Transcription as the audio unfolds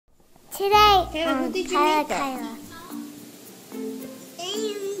Today, Kyla, who did you Kyla make up? Kyla.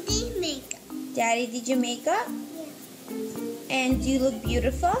 And did makeup. Daddy did your makeup? Yeah. And do you look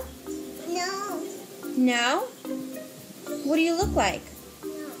beautiful? No. No? What do you look like?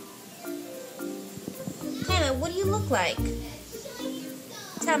 No. Kyla, what do you look like?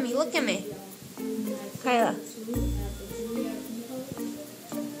 Tell me, look at me. Kyla.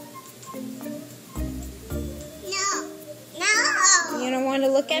 No. No. You don't want to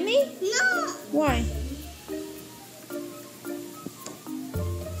look at me? No. Why?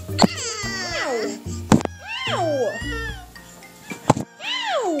 Ow! Ow!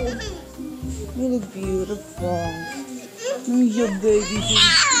 Ow! You look beautiful. Your baby.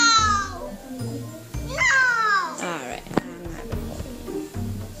 No. No. Alright, I'm not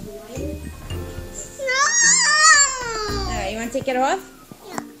recording. No. Alright, you want to take it off?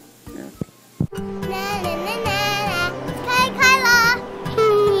 Yeah. Okay. Na na na na na. Kyla Kyla.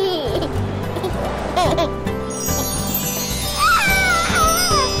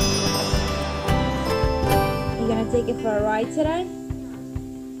 You gonna take it for a ride today?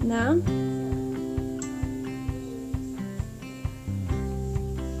 No?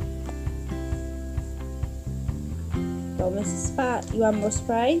 Don't miss a spot. You want more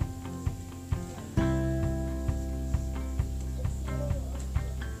spray?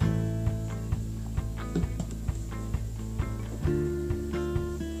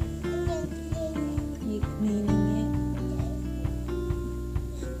 You cleaning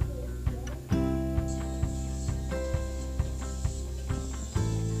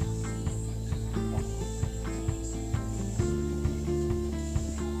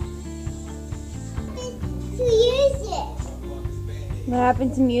To use it. it? What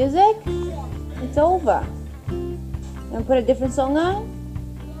happened to music? It's over. You wanna put a different song on?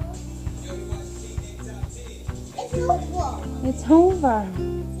 It's over. It's over.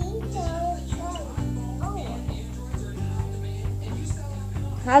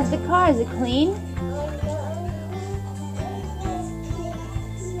 How's the car? Is it clean?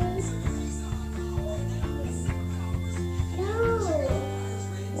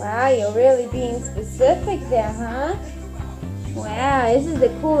 Wow, you're really being specific there, huh? Wow, this is the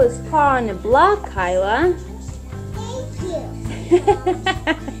coolest car on the block, Kyla. Thank you.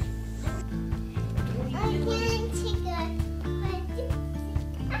 I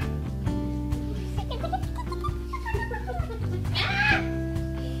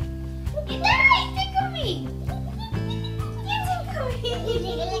can't take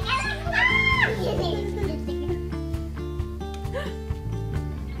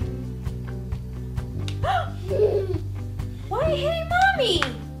Why are you hitting mommy?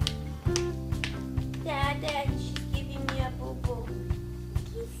 Dad, she's giving me a boo-boo.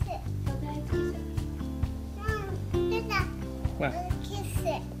 Kiss it. Oh, Dad, kiss it. Dada. What? Kiss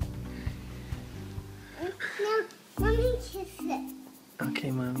it. No, mommy kiss it.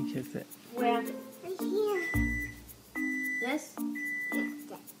 Okay, mommy, kiss it. Where? Right here. This?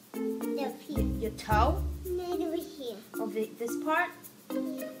 Up here. Your toe? No, over here. Of this part?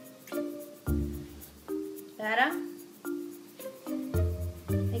 Yeah. Better?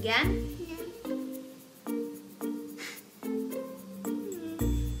 Again?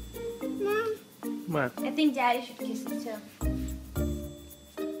 Mom. What? I think Daddy should kiss it too.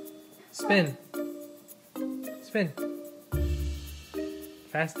 Spin. Spin.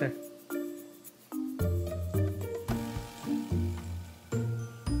 Faster.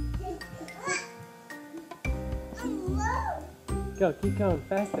 Go, keep going.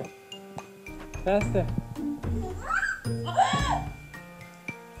 Faster. Faster.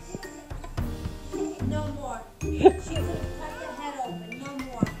 No more. She could cut your head open. No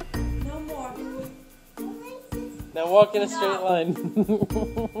more. No more. Now walk in a straight line.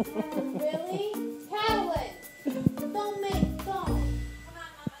 Really? Paddling. Don't.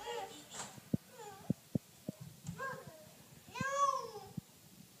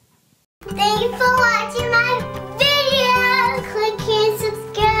 Thank you for watching.